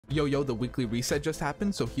Yo, the weekly reset just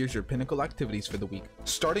happened, so here's your pinnacle activities for the week.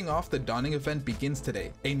 Starting off, the Dawning event begins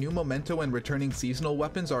today. A new memento and returning seasonal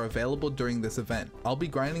weapons are available during this event. I'll be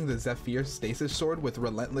grinding the Zephyr Stasis Sword with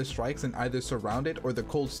Relentless Strikes and either Surrounded or the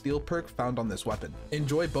Cold Steel perk found on this weapon.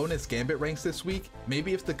 Enjoy bonus Gambit ranks this week.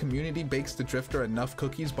 Maybe if the community bakes the Drifter enough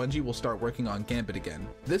cookies, Bungie will start working on Gambit again.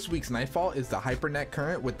 This week's Nightfall is the Hypernet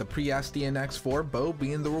Current with the Pre-Astian X4 bow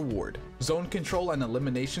being the reward. Zone Control and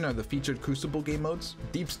Elimination are the featured Crucible game modes.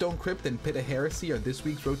 Deepstone Crypt and Pit of Heresy are this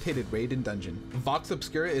week's rotated raid and dungeon. Vox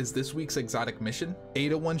Obscura is this week's exotic mission.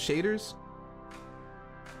 801 shaders,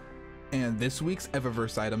 and this week's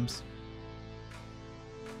Eververse items.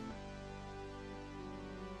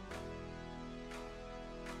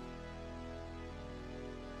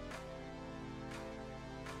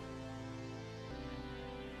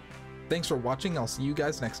 Thanks for watching, I'll see you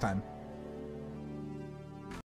guys next time.